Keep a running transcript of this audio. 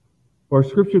Our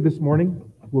scripture this morning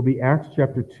will be Acts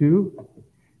chapter 2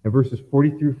 and verses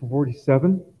 40 through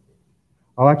 47.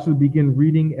 I'll actually begin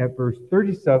reading at verse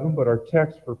 37, but our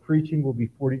text for preaching will be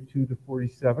 42 to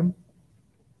 47.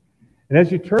 And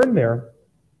as you turn there,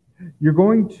 you're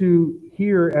going to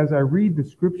hear, as I read the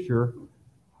scripture,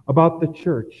 about the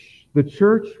church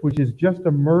which has just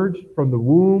emerged from the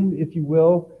womb, if you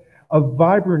will, a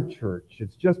vibrant church.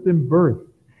 It's just been birthed,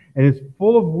 and it's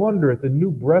full of wonder at the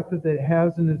new breath that it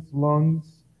has in its lungs.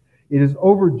 It is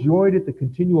overjoyed at the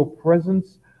continual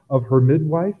presence of her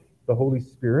midwife, the Holy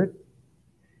Spirit,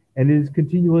 and it is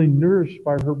continually nourished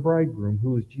by her bridegroom,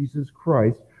 who is Jesus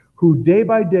Christ, who day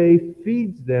by day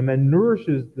feeds them and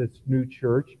nourishes this new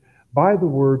church by the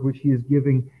word which he is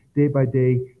giving day by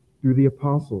day through the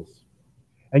apostles.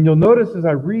 And you'll notice as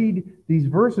I read these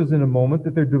verses in a moment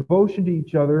that their devotion to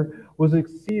each other was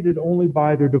exceeded only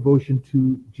by their devotion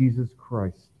to Jesus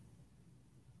Christ.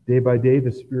 Day by day,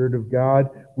 the Spirit of God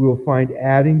we will find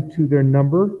adding to their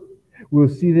number. We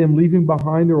will see them leaving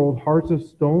behind their old hearts of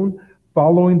stone,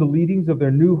 following the leadings of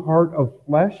their new heart of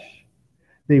flesh.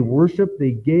 They worshiped,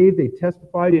 they gave, they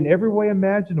testified in every way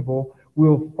imaginable. We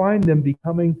will find them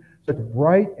becoming such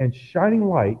bright and shining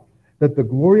light that the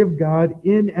glory of God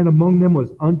in and among them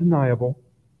was undeniable.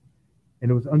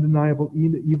 And it was undeniable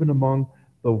even among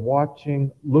the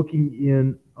watching, looking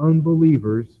in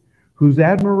unbelievers, whose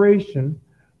admiration,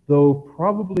 though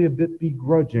probably a bit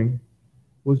begrudging,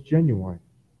 was genuine.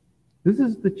 This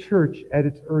is the church at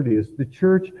its earliest, the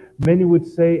church, many would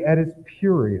say, at its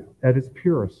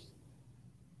purest.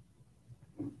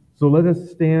 So let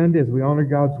us stand as we honor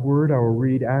God's word. I will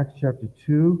read Acts chapter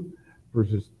 2,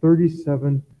 verses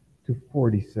 37 to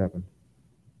 47.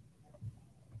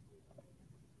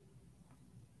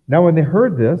 Now when they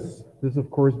heard this of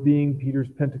course being Peter's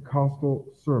Pentecostal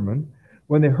sermon,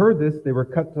 when they heard this, they were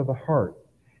cut to the heart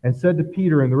and said to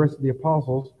Peter and the rest of the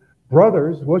apostles,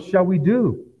 "Brothers, what shall we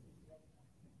do?"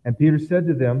 And Peter said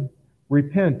to them,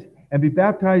 "Repent and be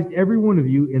baptized every one of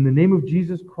you in the name of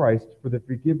Jesus Christ for the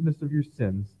forgiveness of your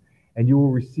sins, and you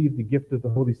will receive the gift of the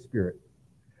Holy Spirit.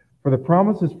 For the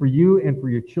promise is for you and for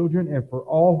your children and for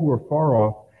all who are far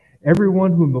off,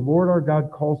 everyone whom the Lord our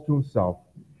God calls to himself."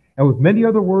 And with many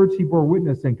other words he bore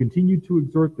witness and continued to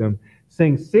exhort them,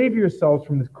 saying, "Save yourselves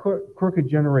from this crooked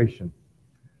generation."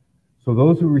 So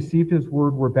those who received his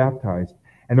word were baptized,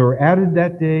 and there were added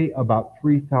that day about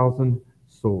 3,000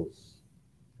 souls.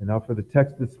 And now for the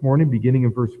text this morning, beginning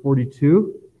in verse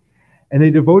 42. And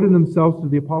they devoted themselves to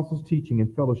the apostles' teaching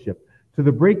and fellowship, to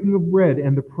the breaking of bread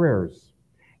and the prayers.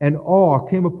 And awe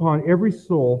came upon every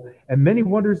soul, and many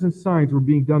wonders and signs were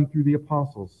being done through the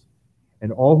apostles.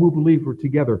 And all who believed were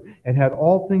together and had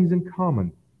all things in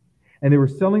common. And they were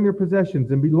selling their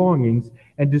possessions and belongings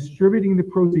and distributing the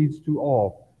proceeds to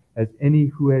all, as any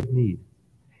who had need.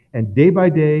 And day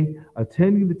by day,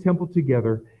 attending the temple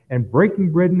together and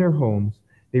breaking bread in their homes,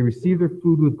 they received their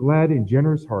food with glad and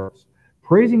generous hearts,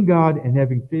 praising God and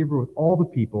having favor with all the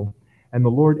people. And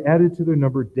the Lord added to their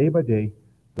number day by day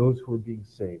those who were being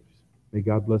saved. May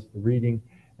God bless the reading,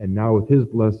 and now with his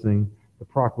blessing, the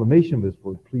proclamation of his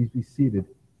word. Please be seated.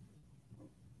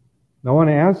 Now I want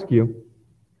to ask you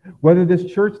whether this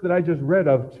church that I just read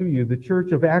of to you, the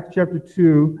church of Acts chapter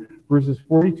 2, verses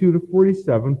 42 to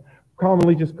 47,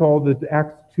 commonly just called the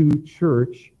Acts 2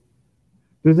 church,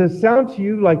 does it sound to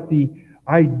you like the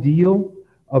ideal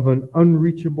of an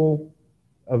unreachable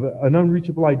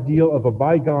ideal of a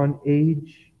bygone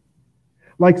age?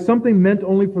 Like something meant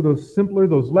only for those simpler,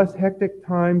 those less hectic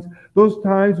times, those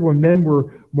times when men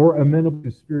were more amenable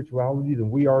to spirituality than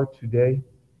we are today?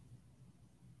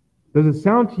 Does it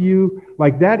sound to you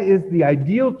like that is the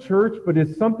ideal church, but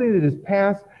it's something that is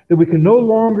past, that we can no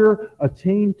longer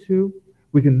attain to,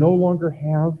 we can no longer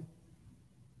have?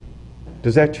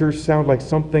 Does that church sound like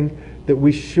something that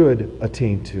we should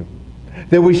attain to,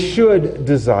 that we should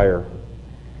desire?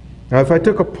 Now, if I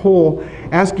took a poll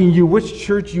asking you which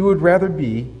church you would rather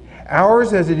be,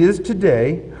 ours as it is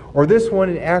today, or this one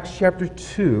in Acts chapter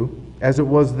 2 as it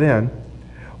was then,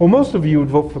 well, most of you would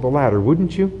vote for the latter,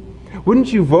 wouldn't you?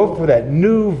 Wouldn't you vote for that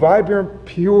new, vibrant,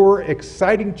 pure,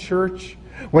 exciting church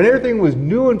when everything was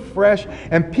new and fresh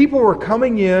and people were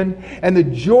coming in and the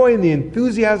joy and the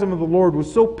enthusiasm of the Lord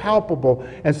was so palpable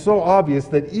and so obvious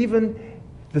that even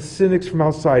the cynics from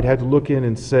outside had to look in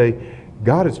and say,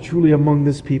 God is truly among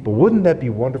this people. Wouldn't that be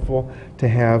wonderful to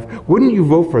have? Wouldn't you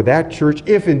vote for that church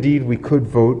if indeed we could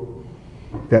vote?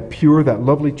 That pure, that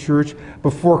lovely church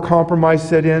before compromise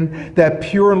set in. That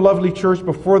pure and lovely church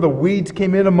before the weeds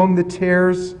came in among the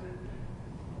tares.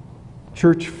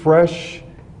 Church fresh,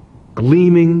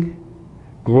 gleaming,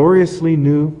 gloriously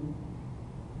new.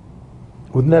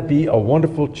 Wouldn't that be a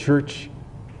wonderful church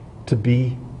to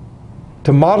be?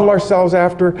 To model ourselves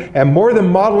after, and more than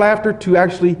model after, to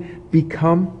actually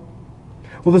become?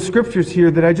 Well, the scriptures here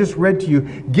that I just read to you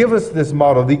give us this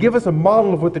model. They give us a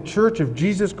model of what the church of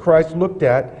Jesus Christ looked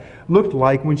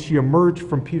like when she emerged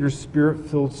from Peter's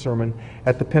Spirit-filled sermon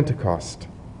at the Pentecost.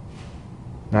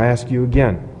 Now I ask you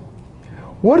again,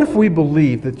 what if we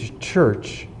believe that the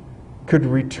church could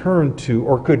return to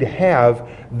or could have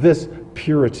this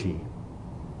purity?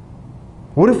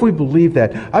 What if we believe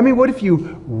that? I mean, what if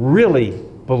you really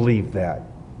believe that?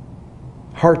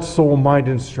 Heart, soul, mind,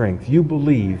 and strength. You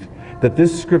believe that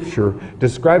this scripture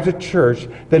describes a church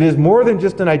that is more than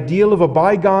just an ideal of a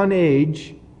bygone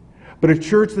age, but a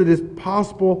church that is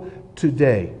possible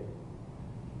today.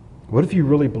 What if you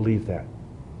really believe that?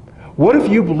 What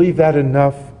if you believe that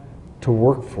enough to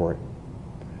work for it,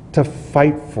 to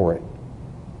fight for it?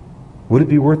 Would it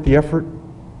be worth the effort?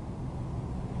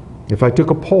 If I took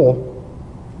a poll,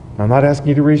 I'm not asking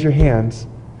you to raise your hands,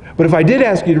 but if I did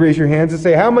ask you to raise your hands and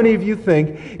say, how many of you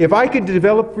think, if I could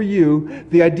develop for you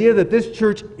the idea that this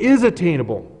church is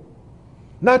attainable,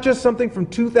 not just something from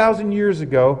 2,000 years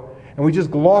ago, and we just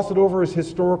gloss it over as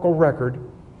historical record,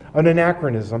 an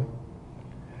anachronism,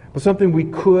 but something we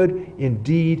could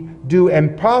indeed do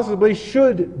and possibly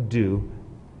should do.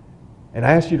 And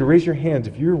I ask you to raise your hands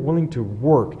if you're willing to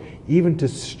work, even to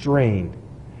strain,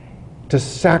 to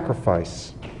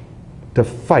sacrifice, to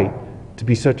fight to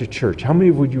be such a church. How many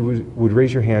of you would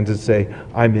raise your hands and say,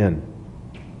 I'm in?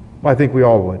 Well, I think we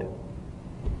all would.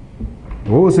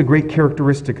 What was the great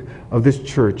characteristic of this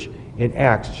church in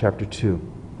Acts chapter 2?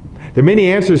 There are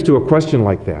many answers to a question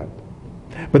like that.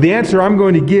 But the answer I'm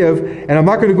going to give, and I'm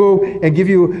not going to go and give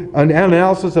you an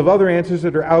analysis of other answers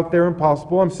that are out there and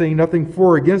possible. I'm saying nothing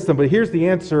for or against them. But here's the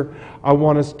answer I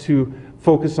want us to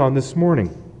focus on this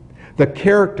morning. The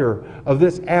character of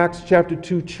this Acts chapter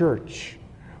 2 church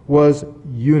was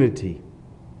unity.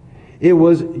 It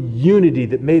was unity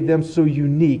that made them so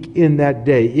unique in that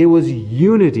day. It was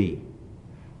unity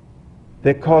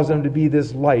that caused them to be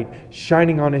this light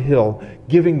shining on a hill,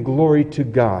 giving glory to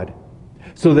God,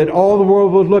 so that all the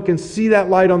world would look and see that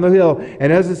light on the hill.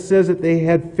 And as it says that they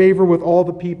had favor with all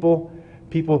the people,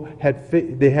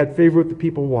 they had favor with the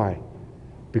people. Why?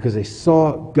 Because they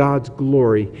saw God's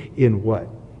glory in what?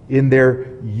 In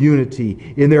their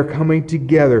unity, in their coming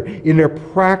together, in their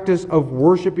practice of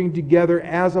worshiping together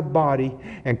as a body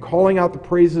and calling out the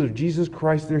praises of Jesus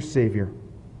Christ, their Savior.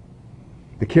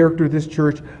 The character of this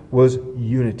church was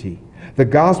unity. The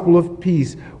gospel of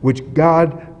peace, which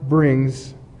God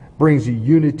brings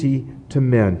unity to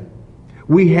men.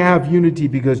 We have unity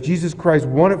because Jesus Christ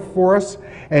won it for us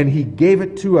and He gave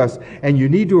it to us. And you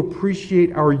need to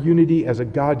appreciate our unity as a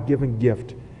God-given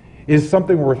gift. It is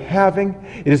something worth having.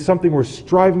 It is something worth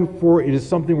striving for. It is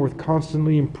something worth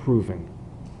constantly improving.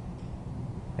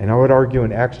 And I would argue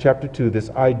in Acts chapter 2, this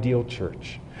ideal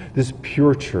church, this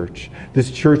pure church,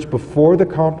 this church before the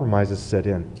compromises set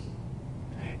in,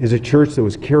 is a church that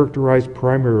was characterized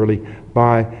primarily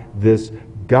by this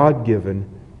God-given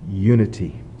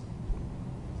unity.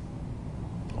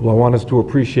 Well, I want us to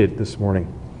appreciate it this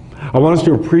morning. I want us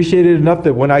to appreciate it enough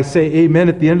that when I say amen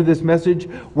at the end of this message,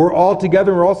 we're all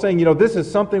together and we're all saying, this is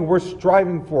something worth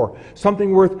striving for,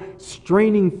 something worth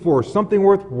straining for, something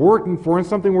worth working for, and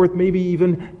something worth maybe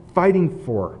even fighting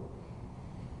for.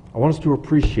 I want us to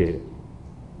appreciate it.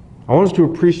 I want us to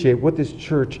appreciate what this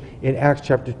church in Acts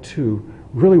chapter 2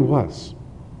 really was.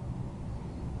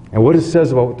 And what it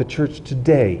says about what the church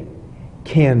today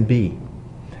can be.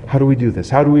 How do we do this?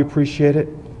 How do we appreciate it?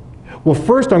 Well,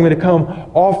 first I'm going to come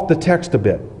off the text a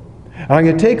bit. And I'm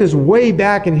going to take us way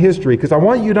back in history because I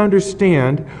want you to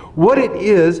understand what it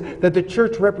is that the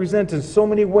church represents in so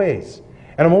many ways.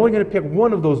 And I'm only going to pick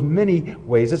one of those many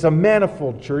ways. It's a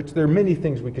manifold church. There are many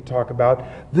things we could talk about.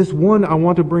 This one I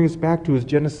want to bring us back to is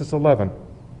Genesis 11.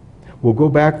 We'll go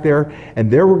back there,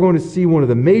 and there we're going to see one of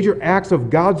the major acts of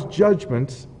God's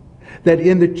judgments that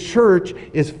in the church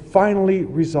is finally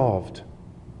resolved.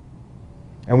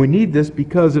 And we need this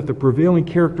because if the prevailing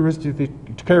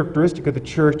characteristic of the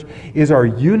church is our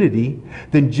unity,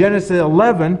 then Genesis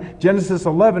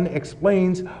 11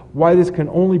 explains why this can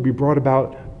only be brought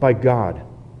about by God.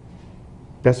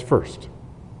 That's first.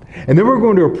 And then we're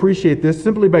going to appreciate this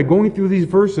simply by going through these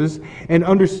verses and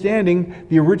understanding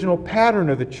the original pattern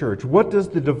of the church. What does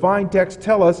the divine text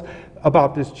tell us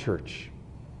about this church?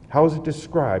 How is it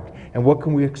described? And what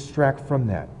can we extract from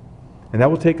that? And that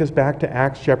will take us back to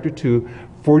Acts chapter 2,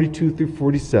 42 through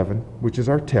 47, which is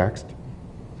our text,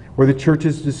 where the church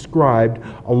is described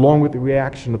along with the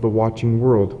reaction of the watching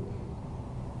world.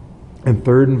 And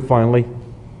third and finally,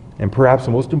 and perhaps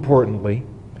most importantly,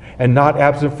 and not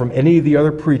absent from any of the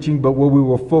other preaching, but what we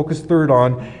will focus third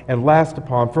on and last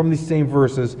upon from these same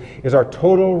verses is our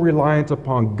total reliance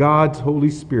upon God's Holy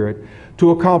Spirit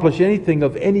to accomplish anything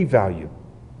of any value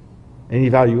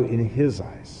in His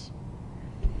eyes.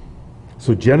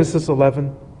 So Genesis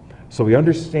 11, so we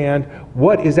understand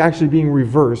what is actually being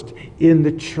reversed in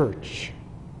the church.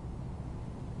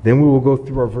 Then we will go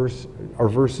through our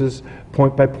verses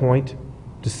point by point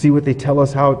to see what they tell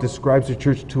us, how it describes the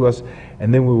church to us,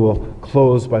 and then we will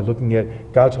close by looking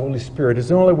at God's Holy Spirit as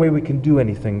the only way we can do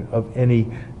anything of any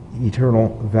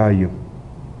eternal value.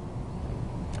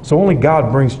 So only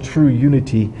God brings true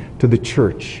unity to the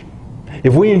church.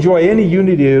 If we enjoy any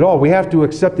unity at all, we have to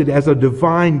accept it as a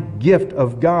divine gift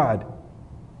of God.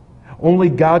 Only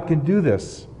God can do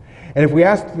this. And if we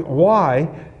ask why,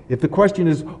 if the question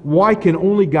is, why can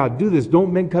only God do this?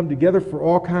 Don't men come together for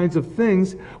all kinds of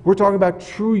things? We're talking about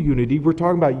true unity. We're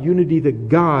talking about unity that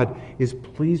God is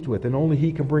pleased with, and only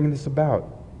He can bring this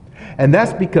about. And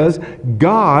that's because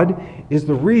God is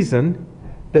the reason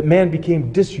that man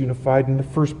became disunified in the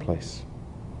first place.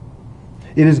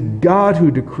 It is God who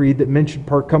decreed that men should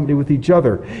part company with each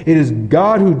other. It is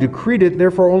God who decreed it,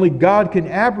 therefore only God can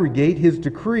abrogate His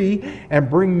decree and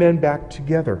bring men back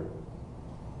together.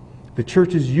 The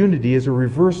church's unity is a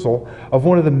reversal of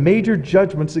one of the major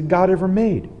judgments that God ever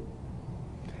made.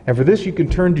 And for this you can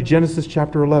turn to Genesis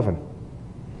chapter 11.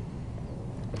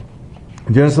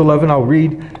 In Genesis 11, I'll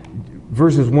read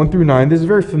verses 1 through 9. This is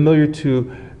very familiar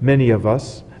to many of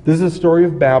us. This is the story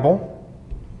of Babel.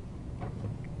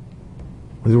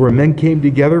 This is where men came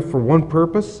together for one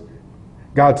purpose.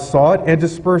 God saw it and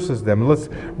disperses them. Let's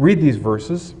read these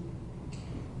verses.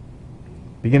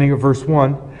 Beginning at verse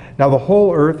 1. Now the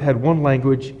whole earth had one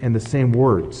language and the same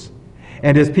words.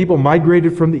 And as people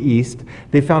migrated from the east,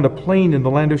 they found a plain in the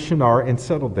land of Shinar and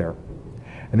settled there.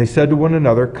 And they said to one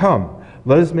another, "Come,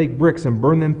 let us make bricks and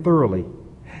burn them thoroughly."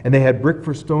 And they had brick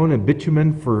for stone and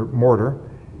bitumen for mortar.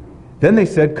 Then they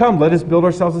said, "Come, let us build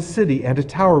ourselves a city and a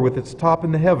tower with its top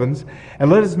in the heavens, and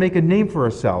let us make a name for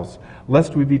ourselves,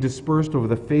 lest we be dispersed over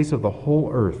the face of the whole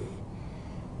earth."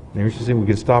 Now, interesting, we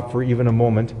can stop for even a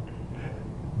moment.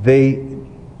 They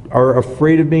are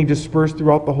afraid of being dispersed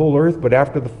throughout the whole earth, but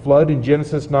after the flood in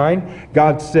Genesis 9,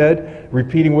 God said,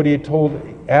 repeating what He had told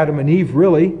Adam and Eve,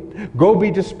 really, "Go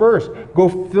be dispersed. Go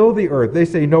fill the earth." They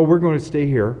say, "No, we're going to stay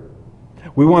here.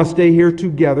 We want to stay here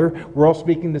together. We're all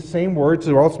speaking the same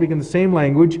words. We're all speaking the same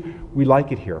language. We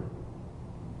like it here."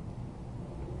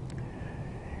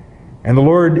 And the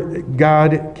Lord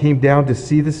God came down to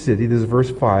see the city, this is verse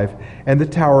 5, and the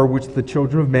tower which the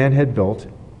children of man had built.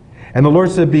 And the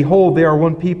Lord said, "Behold, they are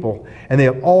one people, and they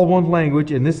have all one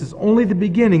language, and this is only the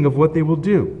beginning of what they will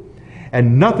do.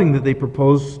 And nothing that they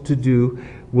propose to do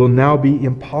will now be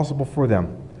impossible for them.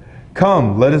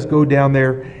 Come, let us go down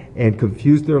there and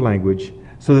confuse their language,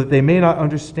 so that they may not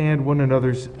understand one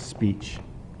another's speech."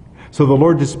 So the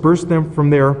Lord dispersed them from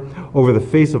there over the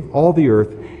face of all the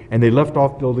earth, and they left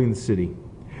off building the city.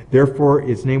 Therefore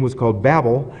its name was called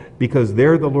Babel, because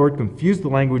there the Lord confused the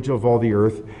language of all the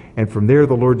earth, and from there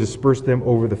the Lord dispersed them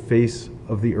over the face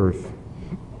of the earth.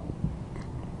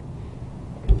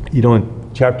 You know, in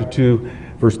chapter 2,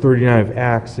 verse 39 of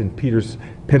Acts, in Peter's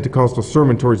Pentecostal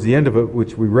sermon towards the end of it,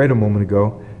 which we read a moment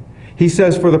ago, he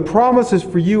says, "For the promise is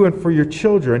for you and for your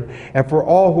children, and for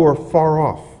all who are far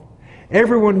off,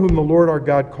 everyone whom the Lord our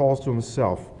God calls to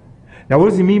Himself." Now, what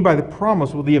does he mean by the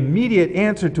promise? Well, the immediate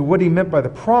answer to what he meant by the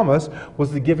promise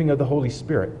was the giving of the Holy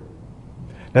Spirit.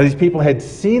 Now, these people had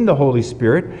seen the Holy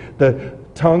Spirit, the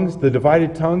tongues, the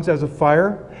divided tongues as a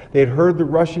fire. They had heard the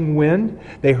rushing wind.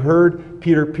 They heard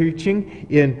Peter preaching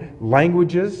in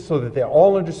languages so that they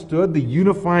all understood the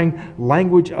unifying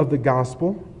language of the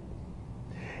gospel.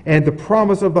 And the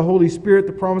promise of the Holy Spirit,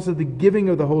 the promise of the giving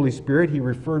of the Holy Spirit, he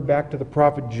referred back to the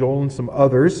prophet Joel and some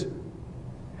others,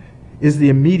 is the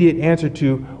immediate answer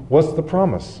to what's the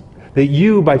promise? That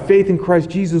you, by faith in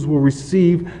Christ Jesus, will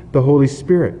receive the Holy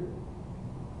Spirit.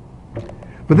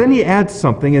 But then he adds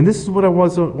something, and this is what I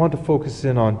want to focus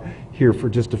in on here for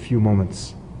just a few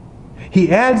moments.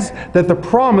 He adds that the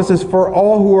promise is for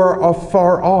all who are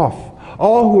far off.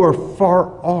 All who are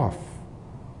far off.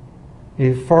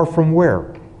 Far from where?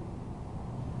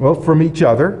 Well, from each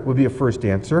other would be a first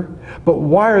answer. But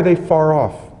why are they far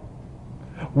off?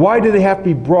 Why do they have to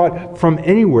be brought from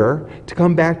anywhere to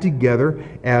come back together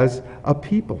as a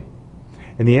people?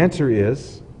 And the answer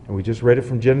is, and we just read it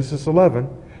from Genesis 11,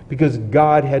 because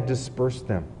God had dispersed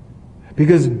them.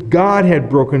 Because God had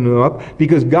broken them up.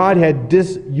 Because God had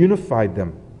disunified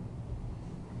them.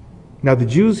 Now the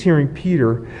Jews hearing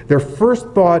Peter, their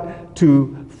first thought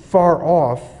to far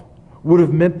off would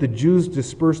have meant the Jews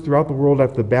dispersed throughout the world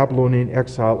after the Babylonian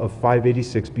exile of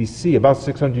 586 BC, about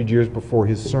 600 years before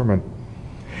his sermon.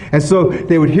 And so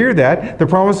they would hear that. The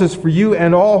promise is for you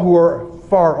and all who are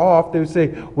far off. They would say,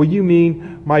 well, you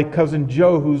mean my cousin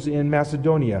Joe who's in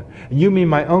Macedonia. And you mean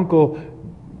my uncle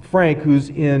Frank who's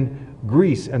in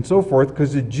Greece, and so forth,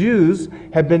 because the Jews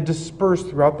had been dispersed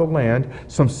throughout the land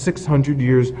some 600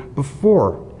 years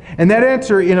before. And that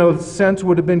answer, in a sense,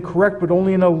 would have been correct, but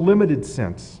only in a limited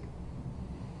sense.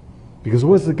 Because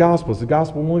what is the gospel? Is the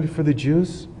gospel only for the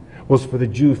Jews? Well, it's for the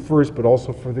Jew first, but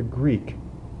also for the Greek.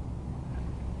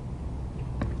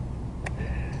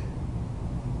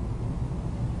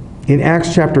 In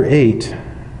Acts chapter 8,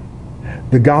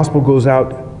 the gospel goes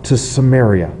out to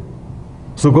Samaria.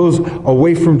 So it goes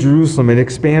away from Jerusalem and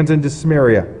expands into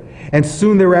Samaria. And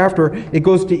soon thereafter, it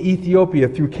goes to Ethiopia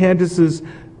through Candace's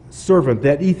servant,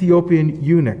 that Ethiopian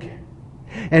eunuch.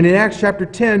 And in Acts chapter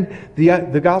 10,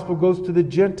 the gospel goes to the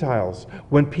Gentiles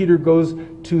when Peter goes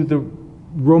to the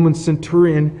Roman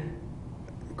centurion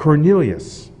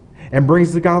Cornelius and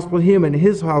brings the gospel to him, and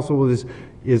his household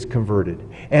is converted.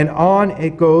 And on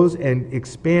it goes and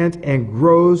expands and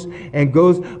grows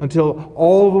until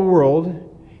all the world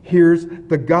hears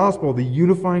the gospel, the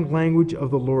unifying language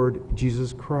of the Lord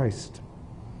Jesus Christ.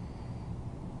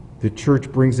 The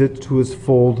church brings it to its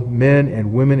fold, men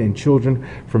and women and children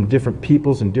from different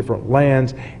peoples and different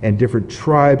lands and different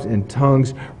tribes and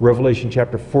tongues. Revelation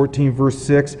chapter 14, verse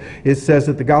 6, it says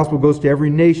that the gospel goes to every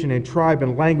nation and tribe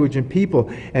and language and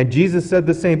people. And Jesus said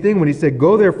the same thing when he said,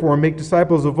 go therefore and make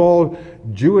disciples of all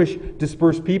Jewish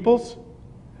dispersed peoples.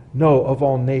 No, of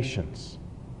all nations.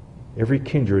 Every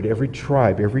kindred, every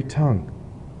tribe, every tongue.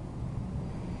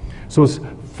 So it's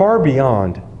far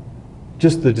beyond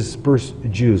just the dispersed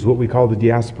Jews, what we call the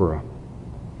diaspora.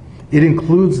 It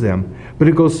includes them, but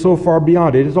it goes so far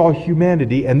beyond. It is all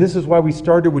humanity, and this is why we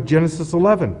started with Genesis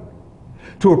 11,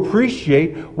 to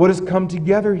appreciate what has come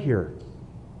together here.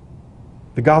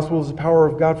 The gospel is the power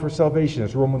of God for salvation,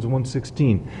 as Romans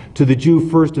 1:16, to the Jew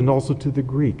first and also to the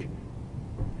Greek.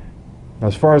 Now,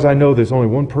 as far as I know, there's only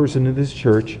one person in this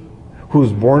church who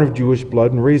was born of Jewish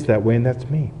blood and raised that way, and that's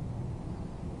me.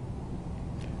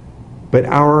 But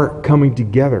our coming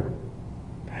together,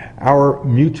 our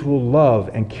mutual love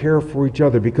and care for each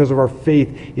other because of our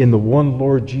faith in the one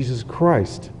Lord Jesus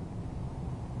Christ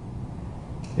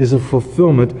is a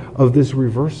fulfillment of this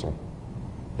reversal.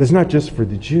 That's not just for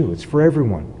the Jew, it's for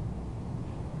everyone.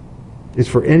 It's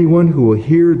for anyone who will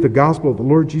hear the gospel of the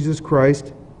Lord Jesus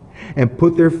Christ and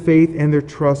put their faith and their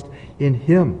trust in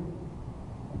Him.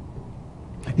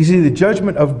 You see, the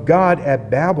judgment of God at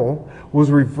Babel was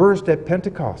reversed at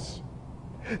Pentecost.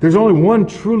 There's only one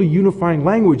truly unifying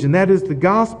language, and that is the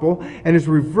gospel, and is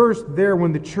reversed there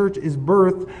when the church is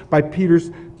birthed by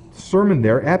Peter's sermon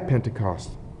there at Pentecost.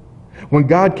 When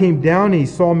God came down and He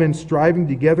saw men striving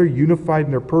together, unified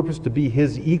in their purpose to be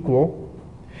His equal,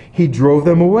 He drove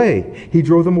them away. He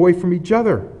drove them away from each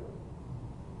other.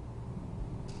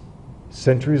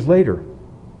 Centuries later,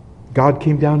 God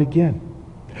came down again.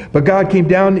 But God came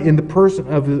down in the person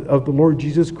of the Lord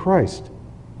Jesus Christ.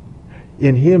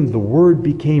 In Him the Word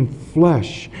became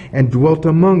flesh and dwelt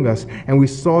among us, and we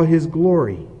saw His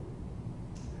glory.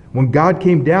 When God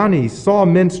came down and He saw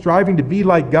men striving to be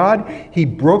like God, He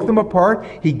broke them apart.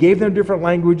 He gave them different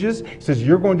languages. He says,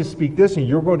 you're going to speak this and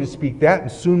you're going to speak that.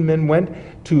 And soon men went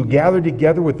to gather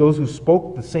together with those who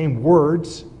spoke the same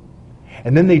words.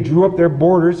 And then they drew up their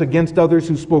borders against others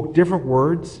who spoke different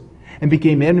words and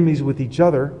became enemies with each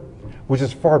other, which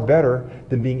is far better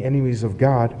than being enemies of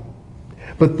God.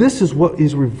 But this is what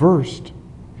is reversed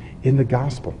in the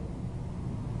gospel.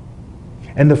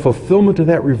 And the fulfillment of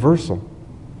that reversal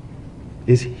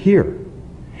is here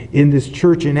in this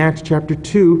church in Acts chapter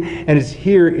 2, and is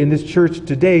here in this church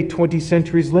today, 20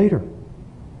 centuries later.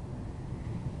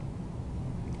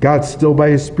 God, still by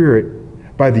His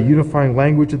Spirit, by the unifying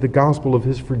language of the gospel of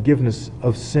His forgiveness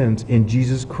of sins in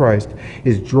Jesus Christ,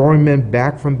 is drawing men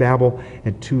back from Babel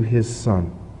and to His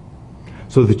Son.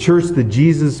 So the church that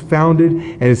Jesus founded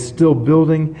and is still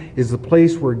building is the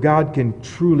place where God can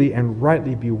truly and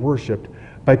rightly be worshipped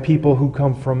by people who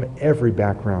come from every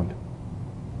background.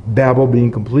 Babel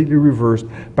being completely reversed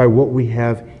by what we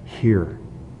have here.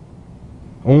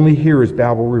 Only here is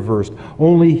Babel reversed.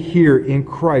 Only here in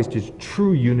Christ is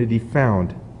true unity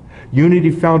found.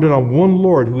 Unity founded on one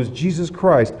Lord, who is Jesus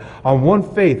Christ, on one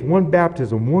faith, one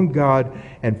baptism, one God,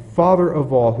 and Father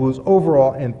of all, who is over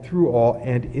all and through all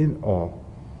and in all.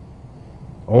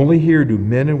 Only here do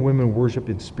men and women worship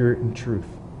in spirit and truth.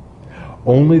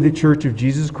 Only the church of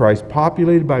Jesus Christ,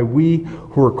 populated by we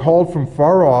who are called from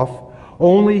far off,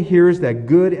 Only here is that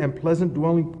good and pleasant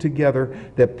dwelling together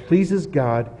that pleases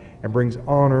God and brings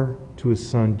honor to His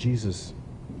Son, Jesus.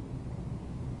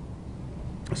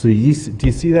 So do you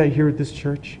see that here at this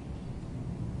church?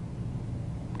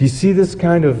 Do you see this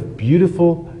kind of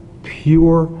beautiful,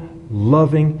 pure,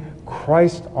 loving,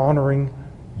 Christ-honoring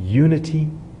unity?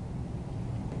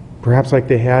 Perhaps like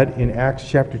they had in Acts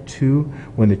chapter 2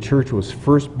 when the church was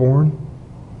first born?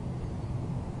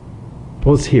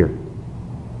 Well, it's here.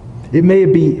 It may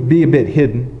be a bit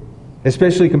hidden,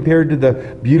 especially compared to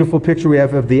the beautiful picture we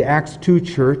have of the Acts 2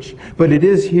 church, but it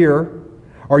is here.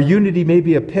 Our unity may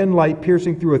be a penlight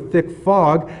piercing through a thick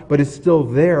fog, but it's still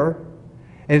there.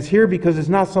 And it's here because it's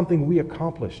not something we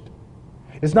accomplished.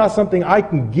 It's not something I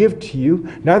can give to you,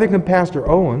 neither can Pastor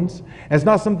Owens. And it's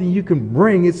not something you can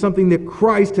bring, it's something that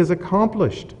Christ has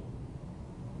accomplished.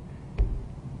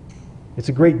 It's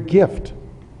a great gift,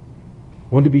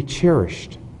 one to be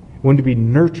cherished, one to be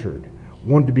nurtured,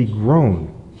 one to be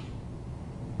grown.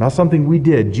 Not something we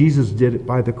did, Jesus did it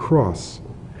by the cross.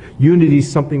 Unity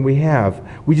is something we have.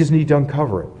 We just need to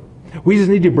uncover it. We just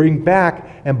need to bring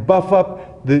back and buff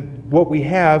up what we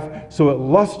have so it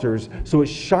lusters, so it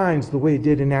shines the way it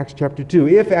did in Acts chapter 2.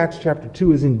 If Acts chapter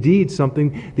 2 is indeed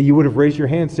something that you would have raised your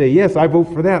hand and say, yes, I vote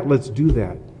for that, let's do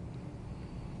that.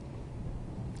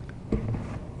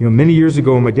 You know, many years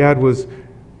ago when my dad was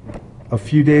a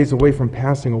few days away from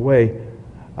passing away,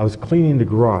 I was cleaning the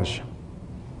garage.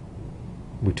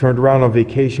 We turned around on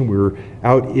vacation. We were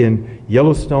out in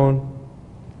Yellowstone.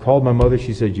 Called my mother.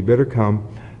 She said, you better come.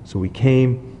 So we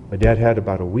came. My dad had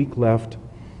about a week left.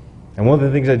 And one of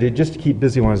the things I did just to keep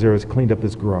busy when I was there was cleaned up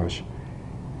his garage.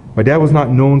 My dad was not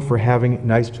known for having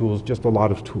nice tools, just a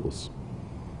lot of tools.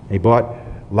 He bought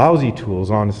lousy tools,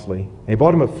 honestly. And he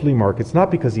bought them at flea markets, not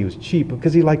because he was cheap, but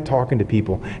because he liked talking to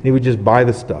people. And he would just buy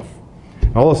the stuff.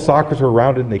 And all the sockets were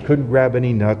rounded and they couldn't grab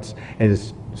any nuts. And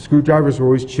his screwdrivers were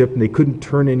always chipped and they couldn't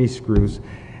turn any screws.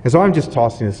 And so I'm just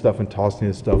tossing this stuff.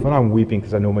 And I'm weeping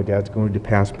because I know my dad's going to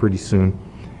pass pretty soon.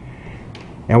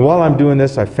 And while I'm doing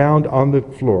this, I found on the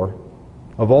floor,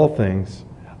 of all things,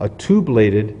 a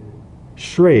two-bladed,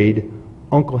 Schrade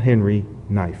Uncle Henry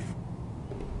knife.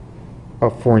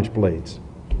 About 4-inch blades.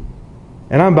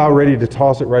 And I'm about ready to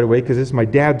toss it right away because it's my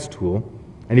dad's tool.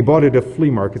 And he bought it at a flea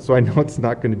market, so I know it's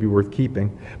not going to be worth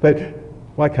keeping. But,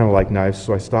 well, I kind of like knives,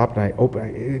 so I stopped and I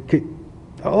opened.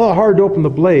 A little hard to open the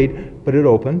blade, but it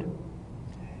opened.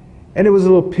 And it was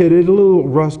a little pitted, a little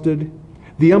rusted.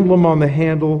 The emblem on the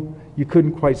handle, you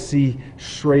couldn't quite see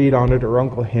Schrade on it or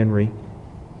Uncle Henry.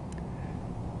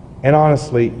 And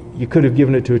honestly, you could have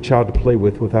given it to a child to play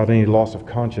with without any loss of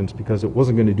conscience because it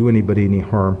wasn't going to do anybody any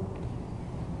harm.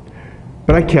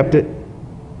 But I kept it,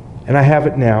 and I have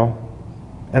it now.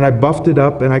 And I buffed it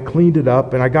up, and I cleaned it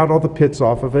up, and I got all the pits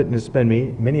off of it, and it's been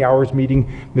many hours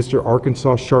meeting Mr.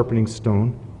 Arkansas Sharpening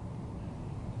Stone.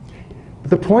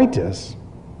 But the point is,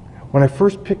 when I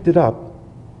first picked it up,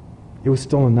 it was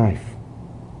still a knife.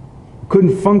 It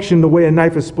couldn't function the way a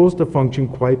knife is supposed to function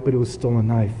quite, but it was still a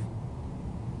knife.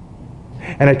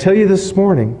 And I tell you this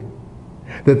morning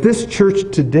that this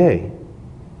church today,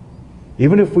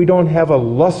 even if we don't have a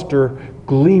luster,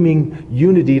 gleaming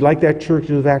unity like that church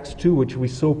of Acts 2, which we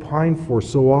so pine for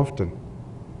so often,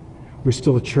 we're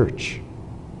still a church.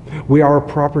 We are a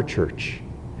proper church.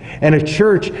 And a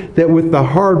church that with the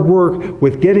hard work,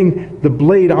 with getting the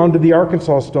blade onto the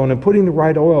Arkansas stone and putting the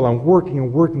right oil on,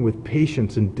 working with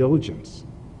patience and diligence,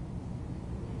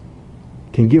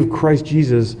 can give Christ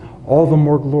Jesus all the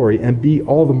more glory and be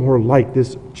all the more like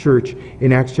this church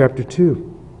in Acts chapter 2.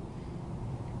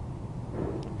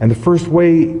 And the first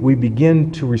way we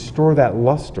begin to restore that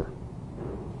luster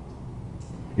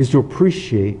is to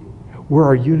appreciate where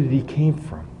our unity came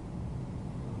from.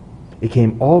 It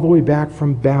came all the way back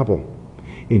from Babel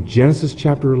in Genesis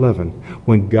chapter 11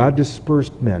 when God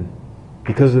dispersed men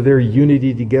because of their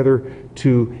unity together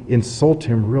to insult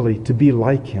Him, really, to be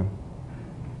like Him.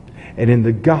 And in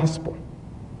the gospel,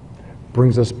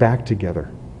 brings us back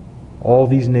together. All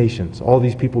these nations, all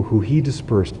these people who He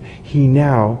dispersed, He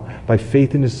now, by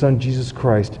faith in His Son Jesus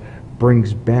Christ,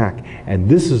 brings back. And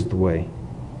this is the way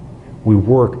we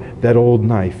work that old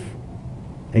knife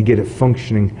and get it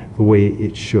functioning the way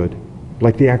it should,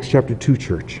 like the Acts chapter 2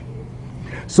 church.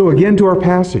 So again to our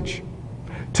passage,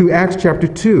 to Acts chapter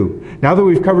 2. Now that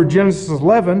we've covered Genesis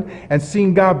 11 and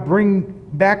seen God bring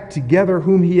back together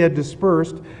whom He had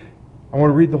dispersed, I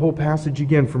want to read the whole passage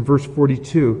again from verse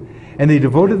 42. And they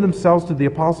devoted themselves to the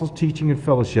apostles' teaching and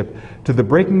fellowship, to the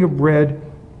breaking of bread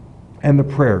and the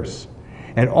prayers.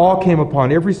 And awe came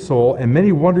upon every soul, and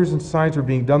many wonders and signs were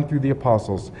being done through the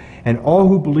apostles. And all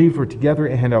who believed were together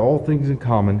and had all things in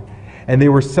common. And they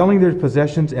were selling their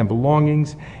possessions and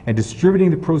belongings and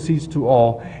distributing the proceeds to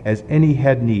all as any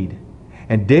had need.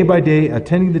 And day by day,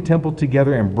 attending the temple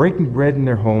together and breaking bread in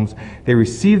their homes, they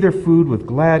received their food with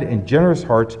glad and generous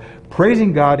hearts,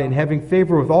 praising God and having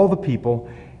favor with all the people.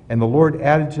 And the Lord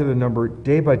added to their number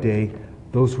day by day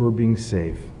those who were being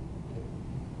saved.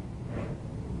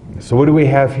 So what do we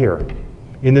have here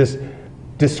in this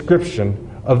description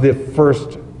of the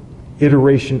first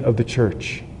iteration of the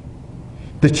church?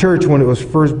 The church when it was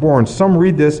first born. Some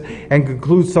read this and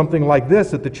conclude something like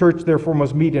this, that the church therefore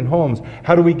must meet in homes.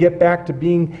 How do we get back to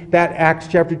being that Acts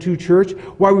chapter 2 church?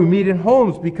 Why we meet in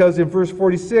homes? Because in verse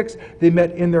 46, they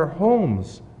met in their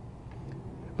homes.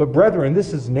 But brethren,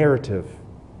 this is narrative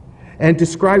and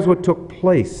describes what took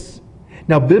place.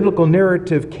 Now, biblical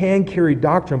narrative can carry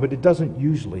doctrine, but it doesn't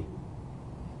usually.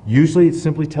 Usually it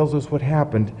simply tells us what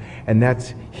happened, and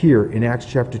that's here in Acts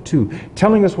chapter 2.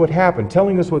 Telling us what happened,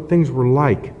 telling us what things were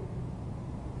like.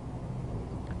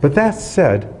 But that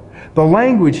said, the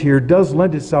language here does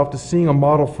lend itself to seeing a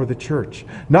model for the church.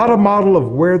 Not a model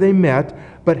of where they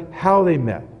met, but how they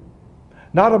met.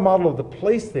 Not a model of the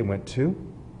place they went to,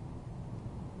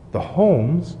 the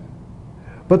homes,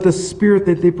 but the spirit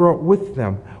that they brought with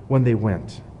them when they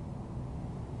went.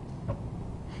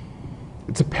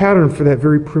 It's a pattern for that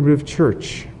very primitive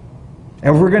church.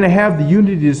 And we're going to have the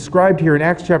unity described here in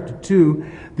Acts chapter 2,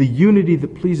 the unity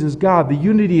that pleases God, the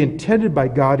unity intended by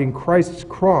God in Christ's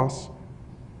cross.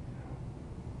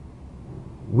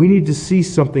 We need to see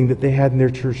something that they had in their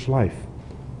church life.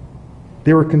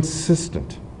 They were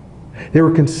consistent. They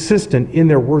were consistent in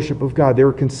their worship of God. They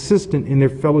were consistent in their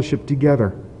fellowship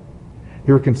together.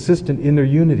 They were consistent in their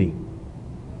unity.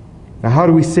 Now, how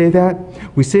do we say that?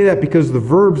 We say that because the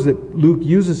verbs that Luke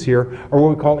uses here are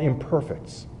what we call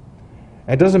imperfects.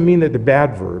 And it doesn't mean that they're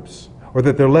bad verbs or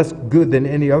that they're less good than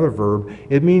any other verb.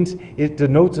 It means it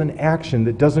denotes an action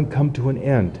that doesn't come to an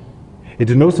end. It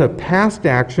denotes a past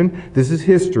action, this is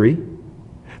history,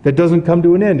 that doesn't come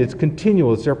to an end. It's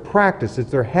continual. It's their practice.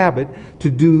 It's their habit to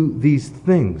do these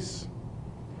things.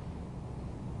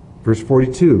 Verse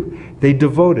 42, they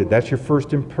devoted, that's your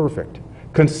first imperfect,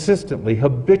 consistently,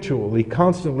 habitually,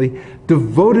 constantly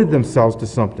devoted themselves to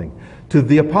something, to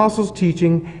the apostles'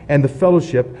 teaching and the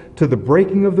fellowship, to the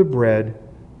breaking of the bread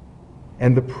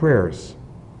and the prayers.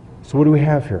 So what do we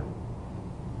have here?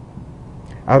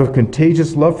 Out of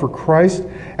contagious love for Christ,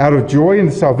 out of joy in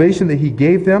the salvation that He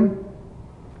gave them,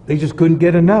 they just couldn't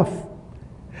get enough.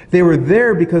 They were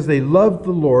there because they loved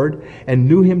the Lord and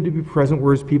knew Him to be present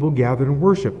where His people gathered and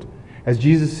worshiped. As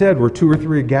Jesus said, where 2 or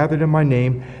 3 are gathered in my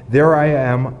name, there I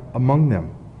am among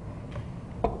them.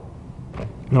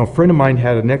 Now, a friend of mine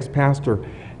had an ex-pastor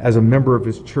as a member of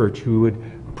his church who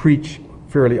would preach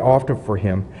fairly often for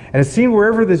him. And it seemed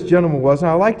wherever this gentleman was,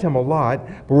 and I liked him a lot,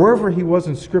 but wherever he was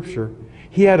in Scripture,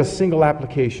 he had a single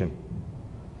application.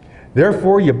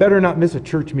 Therefore, you better not miss a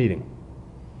church meeting.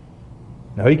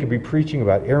 Now, he could be preaching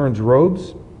about Aaron's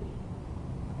robes,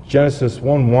 Genesis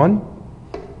 1:1,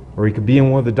 or he could be in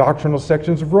one of the doctrinal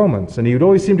sections of Romans, and he would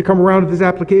always seem to come around with this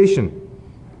application.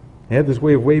 He had this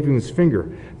way of waving his finger.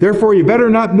 Therefore, you better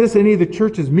not miss any of the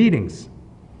church's meetings.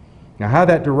 Now, how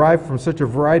that derived from such a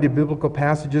variety of biblical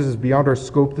passages is beyond our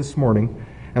scope this morning,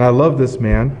 and I love this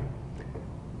man.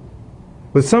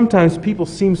 But sometimes people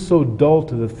seem so dull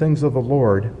to the things of the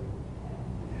Lord,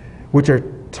 which are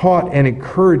taught and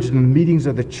encouraged in the meetings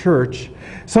of the church.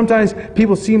 Sometimes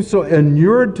people seem so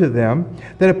inured to them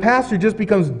that a pastor just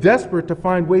becomes desperate to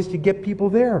find ways to get people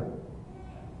there.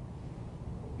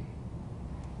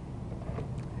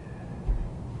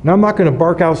 Now, I'm not going to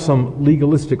bark out some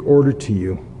legalistic order to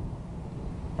you.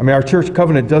 I mean, our church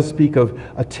covenant does speak of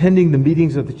attending the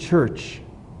meetings of the church.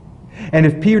 And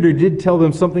if Peter did tell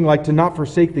them something like to not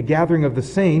forsake the gathering of the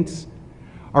saints,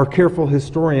 our careful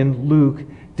historian, Luke,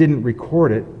 didn't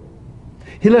record it.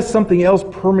 He let something else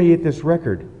permeate this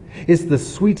record. It's the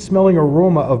sweet-smelling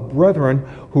aroma of brethren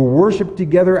who worship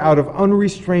together out of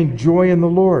unrestrained joy in the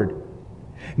Lord.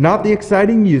 Not the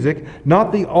exciting music,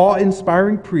 not the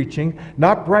awe-inspiring preaching,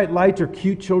 not bright lights or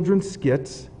cute children's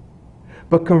skits,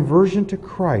 but conversion to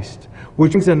Christ,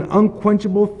 which brings an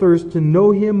unquenchable thirst to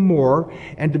know Him more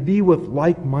and to be with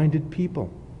like-minded people.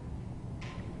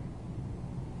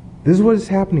 This is what is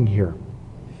happening here.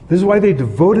 This is why they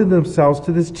devoted themselves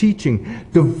to this teaching,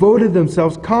 devoted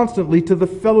themselves constantly to the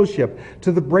fellowship,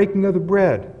 to the breaking of the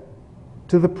bread,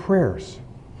 to the prayers.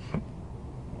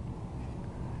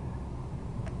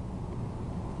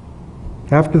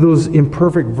 After those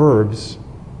imperfect verbs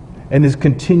and this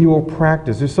continual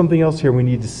practice, there's something else here we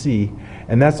need to see,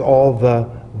 and that's all the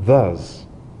thes.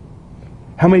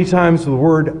 How many times the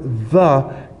word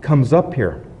the comes up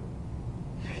here?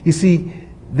 You see,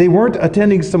 they weren't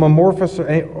attending some amorphous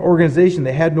organization.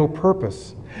 They had no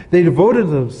purpose. They devoted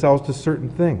themselves to certain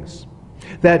things.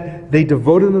 That they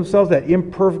devoted themselves, that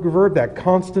imperfect verb, that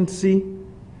constancy,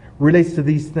 relates to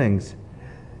these things.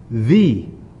 The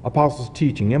apostles'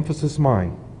 teaching, emphasis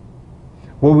mine,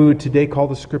 what we would today call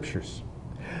the Scriptures.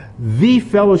 The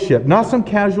fellowship, not some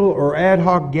casual or ad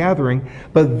hoc gathering,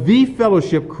 but the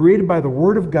fellowship created by the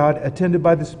Word of God, attended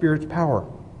by the Spirit's power.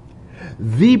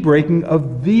 The breaking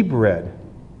of the bread.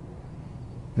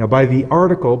 Now, by the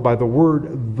article, by the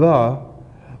word the,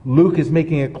 Luke is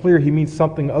making it clear he means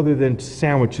something other than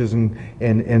sandwiches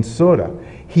and soda.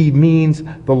 He means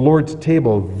the Lord's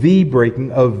table, the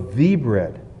breaking of the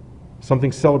bread.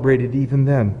 Something celebrated even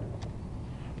then.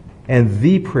 And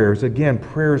the prayers, again,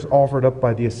 prayers offered up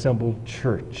by the assembled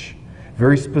church.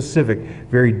 Very specific,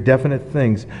 very definite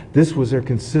things. This was their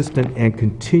consistent and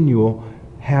continual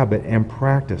habit and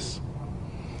practice.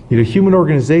 You know, human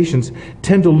organizations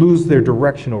tend to lose their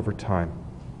direction over time.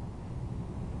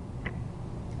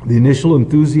 The initial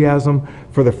enthusiasm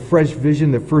for the fresh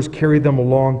vision that first carried them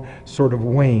along sort of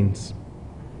wanes.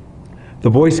 The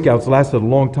Boy Scouts lasted a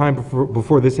long time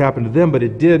before this happened to them, but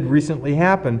it did recently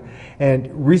happen. And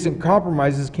recent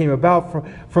compromises came about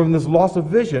from this loss of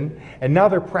vision, and now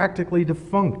they're practically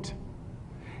defunct.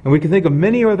 And we can think of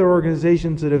many other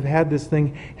organizations that have had this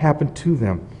thing happen to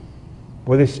them,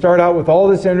 where they start out with all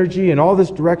this energy and all this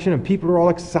direction, and people are all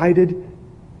excited.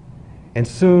 And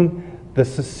soon, the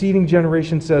succeeding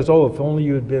generation says, oh, if only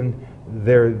you had been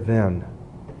there then.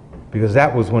 Because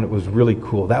that was when it was really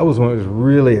cool. That was when it was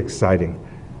really exciting.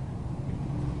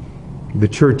 The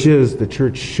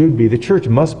church should be, the church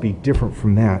must be different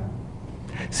from that.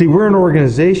 See, we're an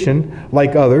organization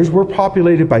like others. We're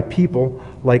populated by people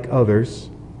like others.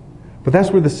 But that's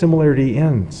where the similarity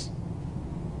ends.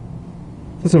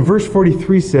 Listen, verse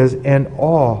 43 says, and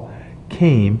awe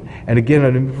came, and again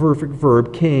an imperfect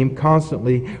verb, came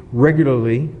constantly,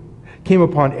 regularly, came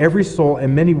upon every soul,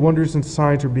 and many wonders and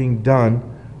signs are being done,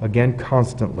 again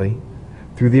constantly,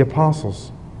 through the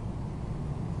apostles.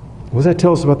 What does that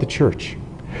tell us about the church?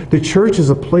 The church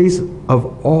is a place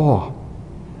of awe,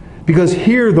 because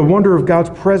here the wonder of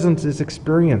God's presence is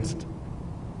experienced.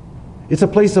 It's a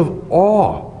place of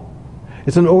awe.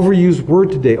 It's an overused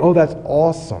word today. Oh, that's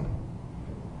awesome.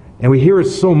 And we hear it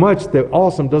so much that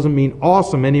awesome doesn't mean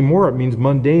awesome anymore. It means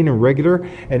mundane and regular,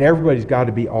 and everybody's got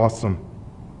to be awesome.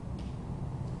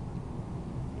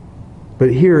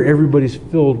 But here, everybody's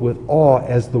filled with awe,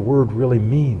 as the word really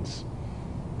means.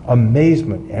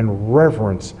 Amazement and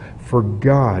reverence for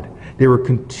God. They were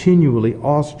continually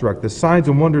awestruck. The signs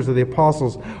and wonders of the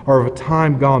apostles are of a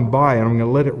time gone by, and I'm going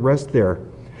to let it rest there.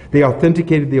 They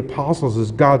authenticated the apostles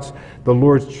as the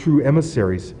Lord's true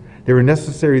emissaries. They were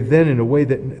necessary then in a way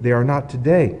that they are not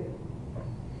today.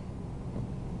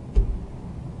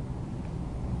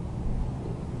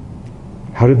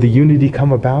 How did the unity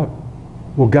come about?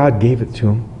 Well, God gave it to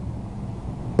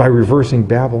them by reversing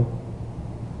Babel.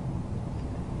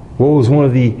 What was one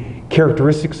of the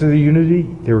characteristics of the unity?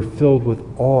 They were filled with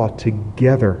awe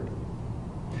together.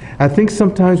 I think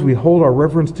sometimes we hold our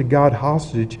reverence to God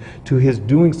hostage to His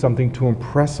doing something to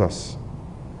impress us.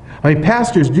 I mean,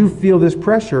 pastors do feel this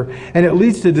pressure, and it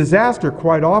leads to disaster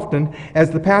quite often, as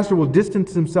the pastor will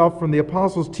distance himself from the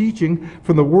apostles' teaching,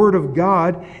 from the Word of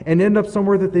God, and end up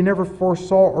somewhere that they never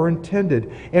foresaw or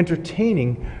intended,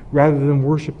 entertaining rather than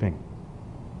worshiping.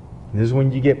 And this is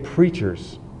when you get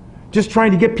preachers just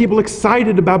trying to get people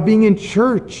excited about being in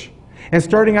church, and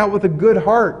starting out with a good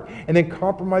heart, and then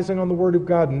compromising on the Word of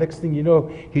God. And next thing you know,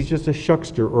 he's just a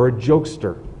shuckster or a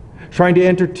jokester, trying to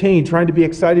entertain, trying to be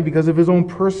excited because of his own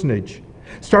personage.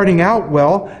 Starting out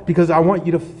well, because I want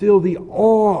you to feel the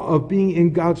awe of being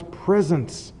in God's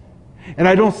presence. And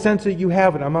I don't sense that you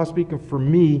have it. I'm not speaking for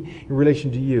me in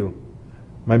relation to you,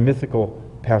 my mythical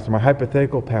pastor, my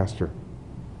hypothetical pastor,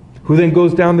 who then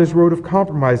goes down this road of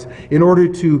compromise in order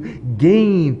to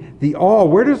gain the awe.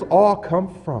 Where does awe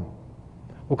come from?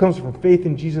 Well, it comes from faith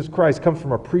in Jesus Christ. It comes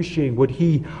from appreciating what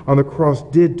He on the cross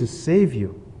did to save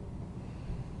you.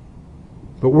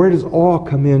 But where does awe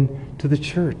come in to the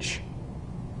church?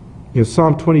 You know,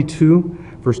 Psalm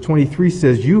 22, verse 23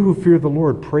 says, you who fear the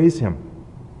Lord, praise Him.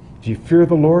 Do you fear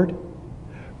the Lord?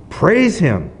 Praise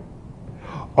Him.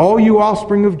 All you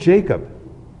offspring of Jacob.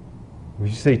 We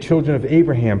say children of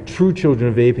Abraham, true children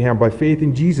of Abraham by faith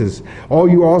in Jesus. All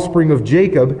you offspring of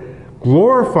Jacob,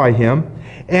 glorify Him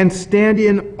and stand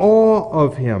in awe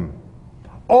of Him.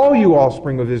 All you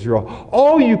offspring of Israel,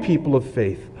 all you people of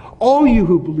faith, all you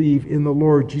who believe in the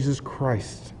Lord Jesus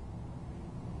Christ.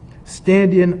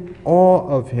 Stand in awe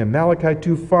of him. Malachi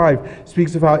 2:5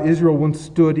 speaks of how Israel once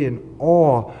stood in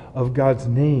awe of God's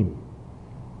name.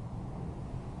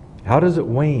 How does it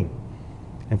wane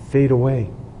and fade away?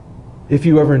 If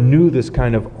you ever knew this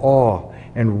kind of awe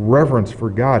and reverence for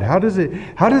God, how does it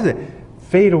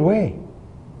fade away?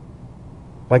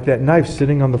 Like that knife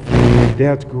sitting on the floor in your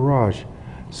dad's garage,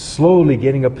 slowly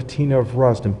getting a patina of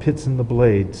rust and pits in the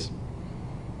blades.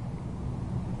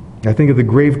 I think of the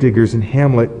gravediggers in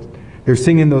Hamlet. They're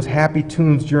singing those happy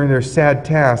tunes during their sad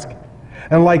task.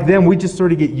 And like them, we just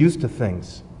sort of get used to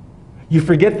things. You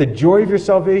forget the joy of your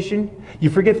salvation.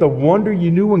 You forget the wonder you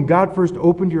knew when God first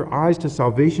opened your eyes to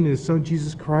salvation in His Son,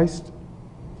 Jesus Christ.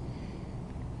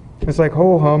 It's like,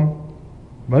 ho-hum,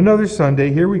 another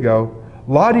Sunday, here we go.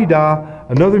 La-di-da,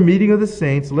 another meeting of the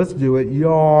saints, let's do it.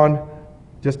 Yawn.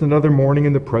 Just another morning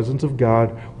in the presence of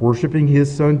God, worshiping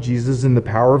His Son, Jesus, in the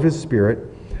power of His Spirit.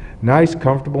 Nice,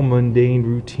 comfortable, mundane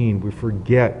routine. We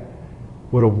forget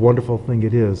what a wonderful thing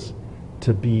it is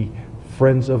to be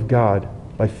friends of God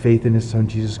by faith in His Son,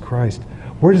 Jesus Christ.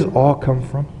 Where does awe come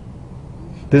from?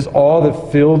 This awe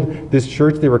that filled this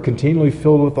church, they were continually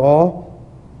filled with awe.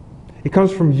 It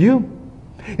comes from you.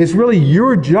 It's really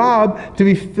your job to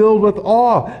be filled with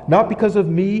awe. Not because of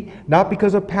me, not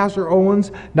because of Pastor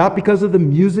Owens, not because of the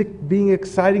music being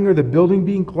exciting or the building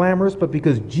being glamorous, but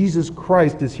because Jesus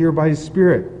Christ is here by His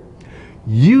Spirit.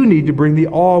 You need to bring the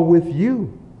awe with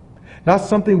you. Not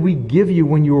something we give you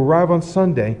when you arrive on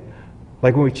Sunday,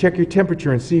 like when we check your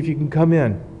temperature and see if you can come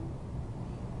in.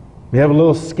 We have a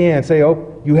little scan, say,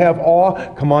 oh, you have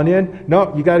awe, come on in.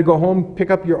 No, you got to go home, pick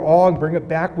up your awe and bring it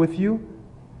back with you.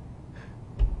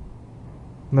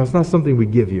 No, it's not something we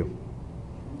give you.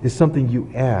 It's something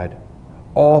you add.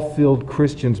 Awe-filled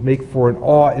Christians make for an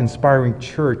awe-inspiring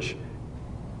church.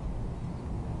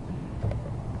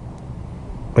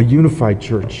 A unified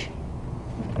church.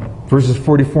 Verses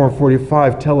 44 and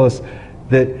 45 tell us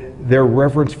that their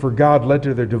reverence for God led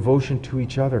to their devotion to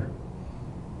each other.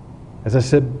 As I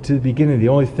said to the beginning, the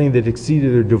only thing that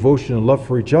exceeded their devotion and love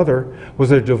for each other was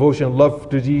their devotion and love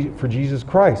for Jesus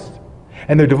Christ.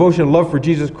 And their devotion and love for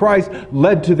Jesus Christ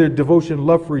led to their devotion and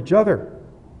love for each other.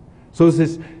 So it's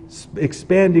this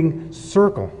expanding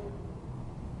circle.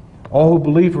 All who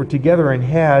believed were together and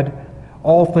had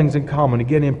all things in common.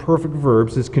 Again, imperfect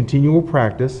verbs, this continual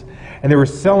practice. And they were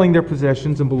selling their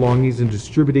possessions and belongings and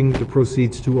distributing the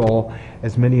proceeds to all,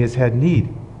 as many as had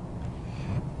need.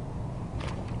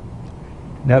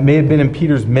 Now, it may have been in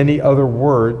Peter's many other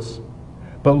words,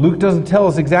 but Luke doesn't tell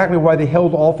us exactly why they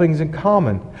held all things in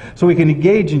common. So we can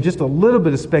engage in just a little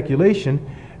bit of speculation,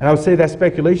 and I would say that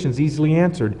speculation is easily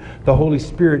answered. The Holy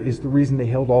Spirit is the reason they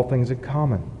held all things in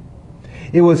common.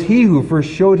 It was He who first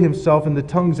showed Himself in the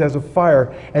tongues as of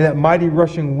fire and that mighty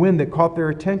rushing wind that caught their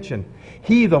attention.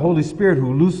 He, the Holy Spirit,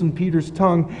 who loosened Peter's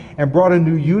tongue and brought a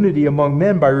new unity among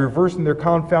men by reversing their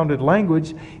confounded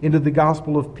language into the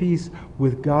gospel of peace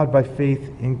with God by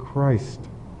faith in Christ.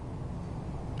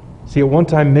 See, at one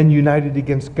time men united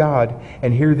against God,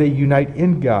 and here they unite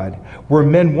in God. Where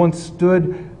men once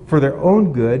stood for their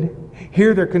own good,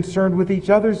 here they're concerned with each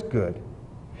other's good.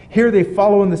 Here they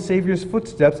follow in the Savior's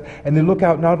footsteps, and they look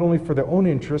out not only for their own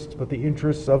interests, but the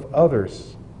interests of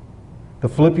others. The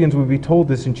Philippians would be told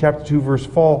this in chapter 2, verse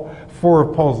 4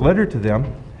 of Paul's letter to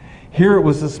them. Here it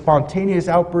was a spontaneous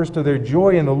outburst of their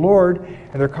joy in the Lord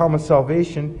and their common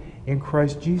salvation in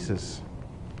Christ Jesus.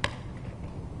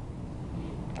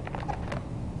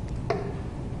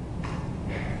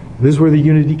 This is where the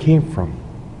unity came from.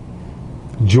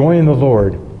 Joy in the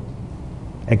Lord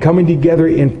and coming together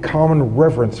in common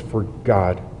reverence for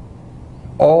God.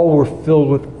 All were filled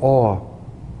with awe,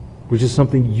 which is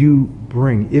something you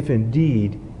bring, if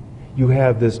indeed you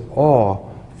have this awe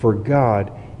for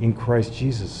God in Christ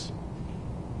Jesus.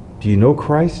 Do you know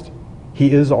Christ?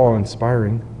 He is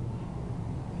awe-inspiring.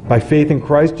 By faith in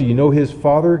Christ, do you know His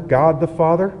Father, God the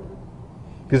Father?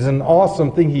 Because it's an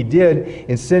awesome thing He did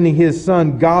in sending His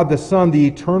Son, God the Son, the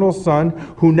eternal Son,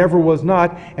 who never was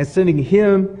not, and sending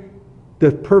Him,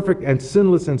 the perfect and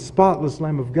sinless and spotless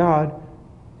Lamb of God,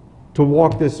 to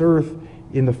walk this earth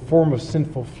in the form of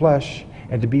sinful flesh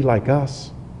and to be like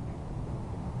us.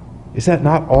 Is that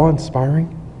not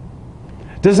awe-inspiring?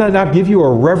 Does that not give you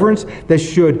a reverence that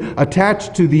should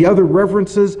attach to the other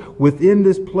reverences within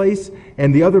this place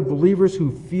and the other believers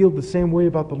who feel the same way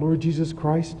about the Lord Jesus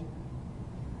Christ?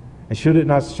 And should it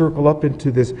not circle up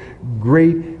into this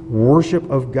great worship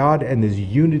of God and this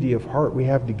unity of heart we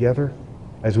have together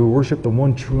as we worship the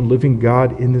one true and living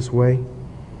God in this way?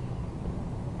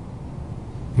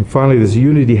 And finally, this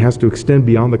unity has to extend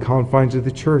beyond the confines of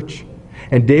the church.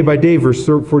 And day by day, verse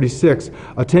 46,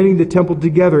 attending the temple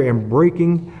together and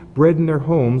breaking bread in their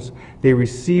homes, they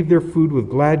received their food with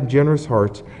glad and generous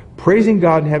hearts, praising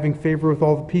God and having favor with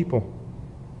all the people.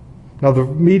 Now the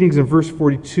meetings in verse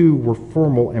 42 were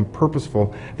formal and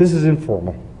purposeful. This is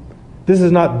informal. This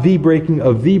is not the breaking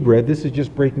of the bread. This is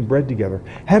just breaking bread together.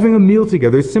 Having a meal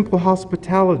together is simple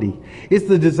hospitality. It's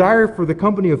the desire for the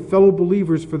company of fellow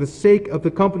believers for the sake of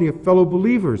the company of fellow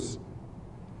believers.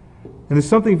 And there's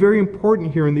something very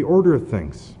important here in the order of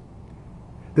things.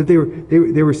 That they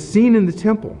were seen in the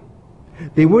temple.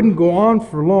 They wouldn't go on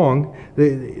for long.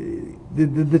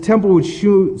 The temple would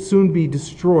soon be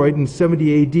destroyed in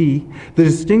 70 AD. The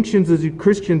distinctions that the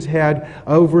Christians had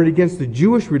over and against the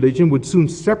Jewish religion would soon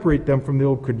separate them from the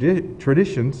old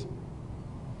traditions.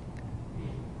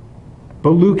 But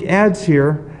Luke adds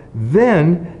here,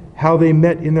 then how they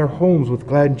met in their homes with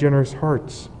glad and generous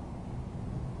hearts.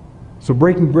 So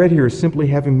breaking bread here is simply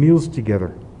having meals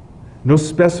together. No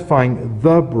specifying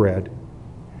the bread.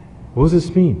 What does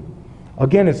this mean?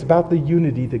 Again, it's about the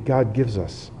unity that God gives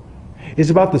us.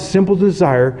 It's about the simple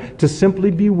desire to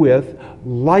simply be with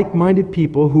like-minded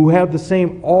people who have the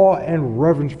same awe and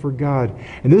reverence for God.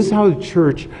 And this is how the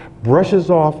church brushes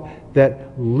off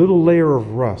that little layer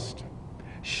of rust,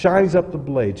 shines up the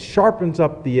blades, sharpens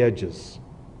up the edges,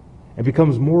 and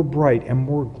becomes more bright and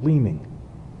more gleaming.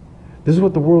 This is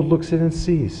what the world looks at and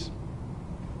sees.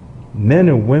 Men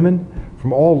and women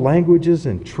from all languages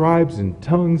and tribes and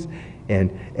tongues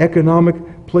and economic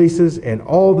places and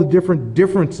all the different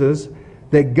differences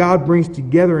that God brings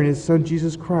together in His Son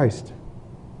Jesus Christ.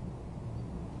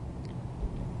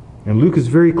 And Luke is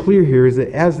very clear here is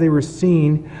that as they were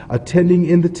seen attending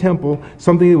in the temple,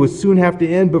 something that would soon have to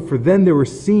end, but for them they were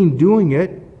seen doing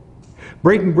it,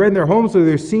 breaking bread in their homes, so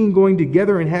they're seen going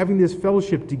together and having this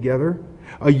fellowship together,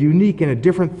 a unique and a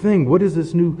different thing. What is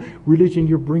this new religion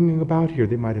you're bringing about here,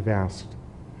 they might have asked.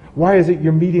 Why is it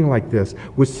you're meeting like this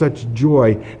with such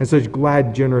joy and such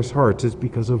glad, generous hearts? It's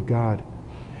because of God.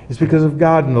 It's because of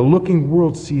God, and the looking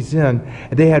world sees in,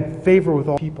 and they had favor with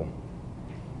all people.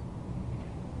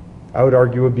 I would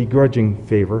argue a begrudging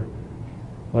favor.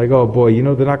 Like, oh boy,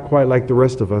 they're not quite like the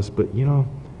rest of us, but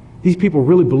these people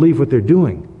really believe what they're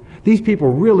doing. These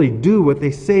people really do what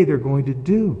they say they're going to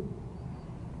do.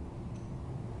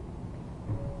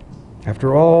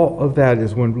 After all of that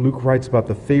is when Luke writes about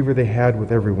the favor they had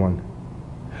with everyone.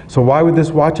 So why would this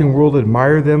watching world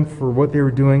admire them for what they were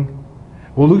doing?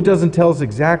 Well, Luke doesn't tell us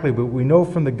exactly, but we know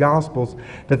from the Gospels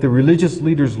that the religious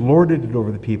leaders lorded it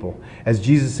over the people, as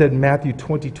Jesus said in Matthew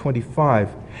 20:25.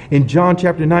 In John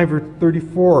chapter 9, verse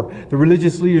 34, the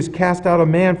religious leaders cast out a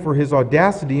man for his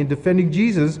audacity in defending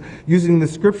Jesus, using the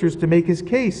Scriptures to make his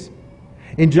case.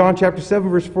 In John chapter 7,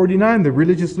 verse 49, the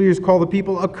religious leaders call the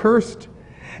people accursed.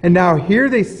 And now here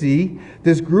they see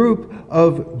this group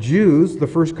of Jews, the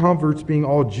first converts being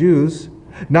all Jews,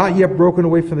 not yet broken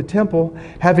away from the temple,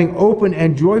 having open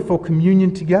and joyful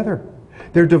communion together.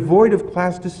 They're devoid of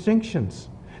class distinctions.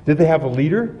 Did they have a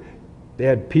leader? They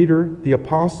had Peter, the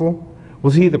apostle.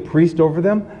 Was he the priest over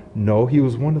them? No, he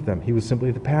was one of them. He was simply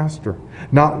the pastor,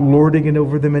 not lording it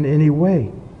over them in any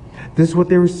way. This is what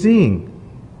they were seeing.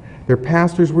 Their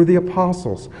pastors were the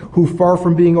apostles, who, far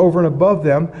from being over and above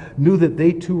them, knew that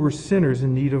they too were sinners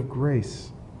in need of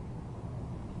grace.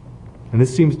 And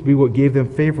this seems to be what gave them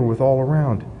favor with all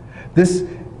around. This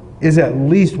is at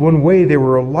least one way they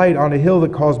were a light on a hill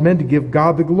that caused men to give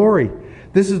God the glory.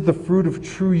 This is the fruit of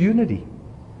true unity.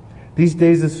 These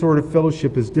days, this sort of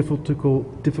fellowship is difficult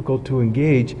to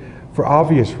engage for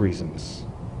obvious reasons.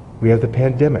 We have the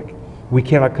pandemic. We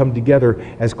cannot come together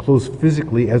as close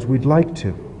physically as we'd like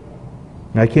to.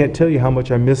 And I can't tell you how much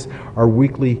I miss our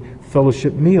weekly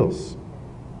fellowship meals.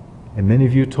 And many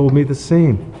of you told me the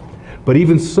same. But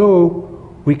even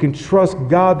so, we can trust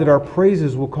God that our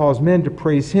praises will cause men to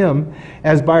praise Him,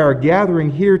 as by our gathering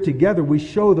here together, we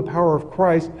show the power of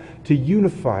Christ to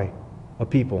unify a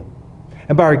people.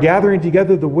 And by our gathering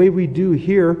together the way we do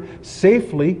here,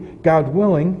 safely, God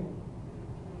willing,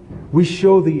 we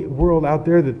show the world out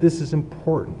there that this is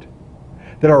important.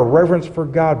 That our reverence for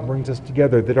God brings us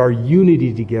together, that our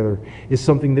unity together is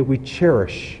something that we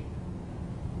cherish.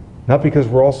 Not because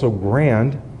we're all so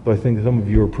grand, though I think some of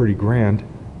you are pretty grand,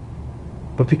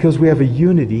 but because we have a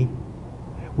unity,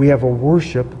 we have a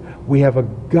worship, we have a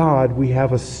God, we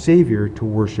have a Savior to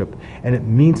worship, and it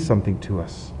means something to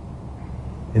us.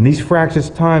 In these fractious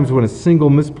times when a single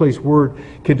misplaced word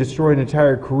can destroy an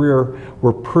entire career,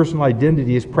 where personal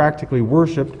identity is practically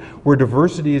worshipped, where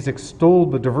diversity is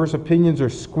extolled but diverse opinions are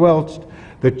squelched,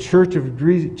 the Church of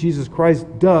Jesus Christ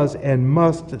does and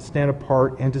must stand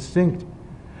apart and distinct.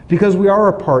 because we are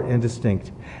apart and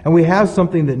distinct. And we have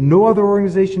something that no other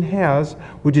organization has,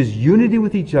 which is unity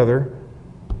with each other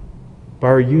by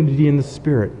our unity in the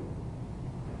Spirit.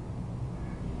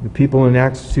 The people in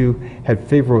Acts 2 had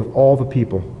favor with all the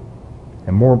people.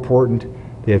 And more important,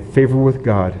 they had favor with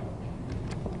God.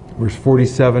 Verse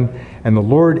 47, and the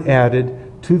Lord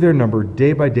added to their number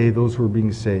day by day those who were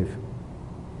being saved.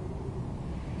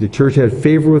 The church had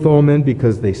favor with all men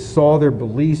because they saw their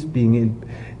beliefs being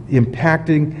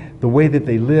impacting the way that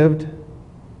they lived.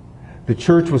 The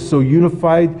church was so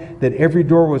unified that every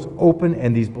door was open,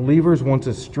 and these believers, once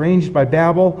estranged by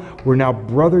Babel, were now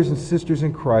brothers and sisters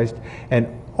in Christ. And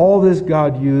all this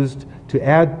God used to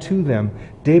add to them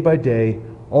day by day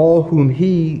all whom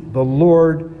He, the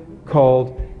Lord,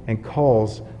 called and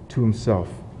calls to Himself.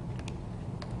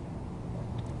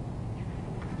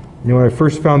 You know, when I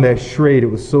first found that charade, it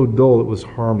was so dull, it was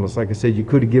harmless. Like I said, you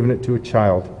could have given it to a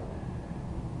child.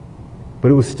 But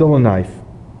it was still a knife.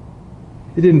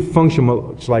 It didn't function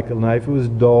much like a knife. It was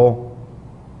dull.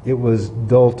 It was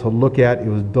dull to look at. It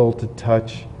was dull to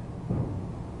touch.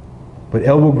 But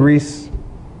elbow grease,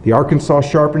 the Arkansas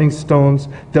sharpening stones,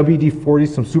 WD-40,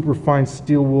 some superfine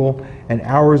steel wool, and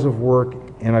hours of work,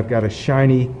 and I've got a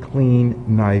shiny,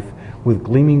 clean knife with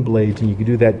gleaming blades. And you can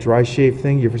do that dry shave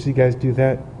thing. You ever see guys do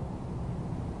that?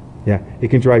 Yeah, it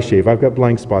can dry shave. I've got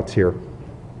blank spots here.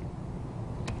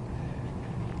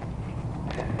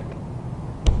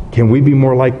 Can we be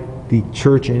more like the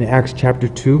church in Acts chapter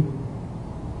 2?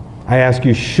 I ask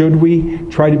you, should we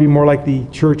try to be more like the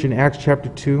church in Acts chapter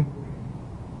 2?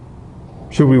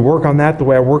 Should we work on that the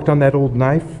way I worked on that old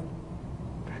knife?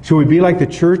 Should we be like the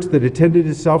church that attended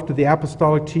itself to the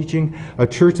apostolic teaching, a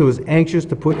church that was anxious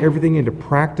to put everything into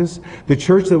practice, the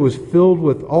church that was filled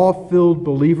with all-filled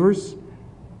believers?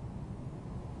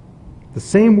 The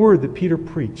same word that Peter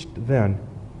preached then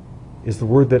is the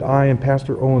word that I and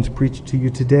Pastor Owens preach to you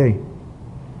today.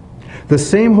 The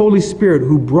same Holy Spirit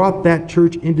who brought that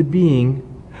church into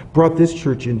being, brought this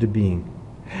church into being.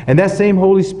 And that same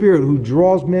Holy Spirit who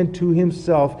draws men to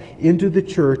Himself into the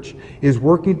church is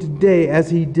working today as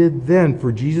He did then,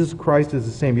 for Jesus Christ is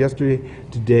the same yesterday,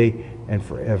 today, and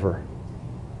forever.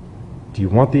 Do you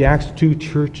want the Acts 2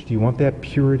 church? Do you want that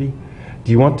purity?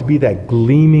 Do you want to be that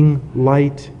gleaming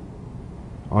light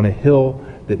on a hill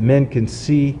that men can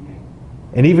see?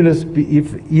 And even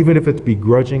if it's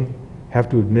begrudging, have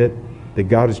to admit that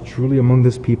God is truly among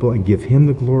this people and give Him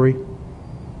the glory?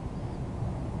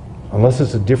 Unless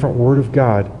it's a different Word of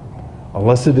God,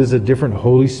 unless it is a different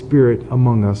Holy Spirit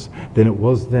among us than it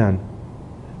was then,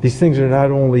 these things are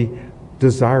not only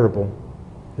desirable,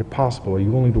 they're possible. Are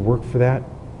you willing to work for that?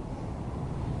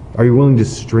 Are you willing to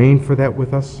strain for that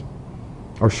with us?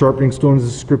 Our sharpening stone is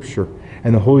the Scripture,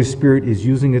 and the Holy Spirit is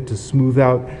using it to smooth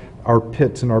out our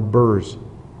pits and our burrs.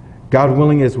 God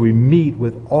willing, as we meet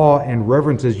with awe and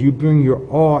reverence, as you bring your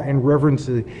awe and reverence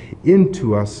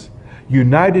into us,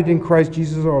 united in Christ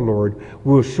Jesus our Lord,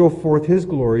 we will show forth His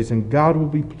glories, and God will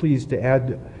be pleased to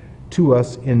add to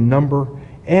us in number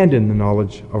and in the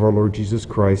knowledge of our Lord Jesus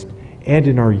Christ and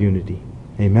in our unity.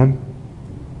 Amen.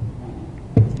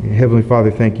 Heavenly Father,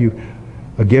 thank you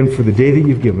again for the day that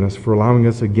you've given us, for allowing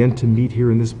us again to meet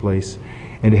here in this place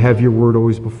and to have your word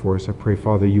always before us. I pray,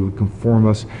 Father, you would conform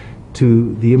us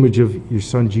to the image of your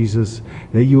Son Jesus,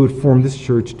 that you would form this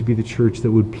church to be the church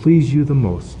that would please you the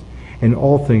most. In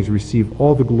all things receive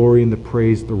all the glory and the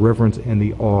praise, the reverence and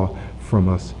the awe from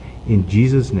us. In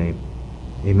Jesus' name,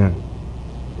 amen.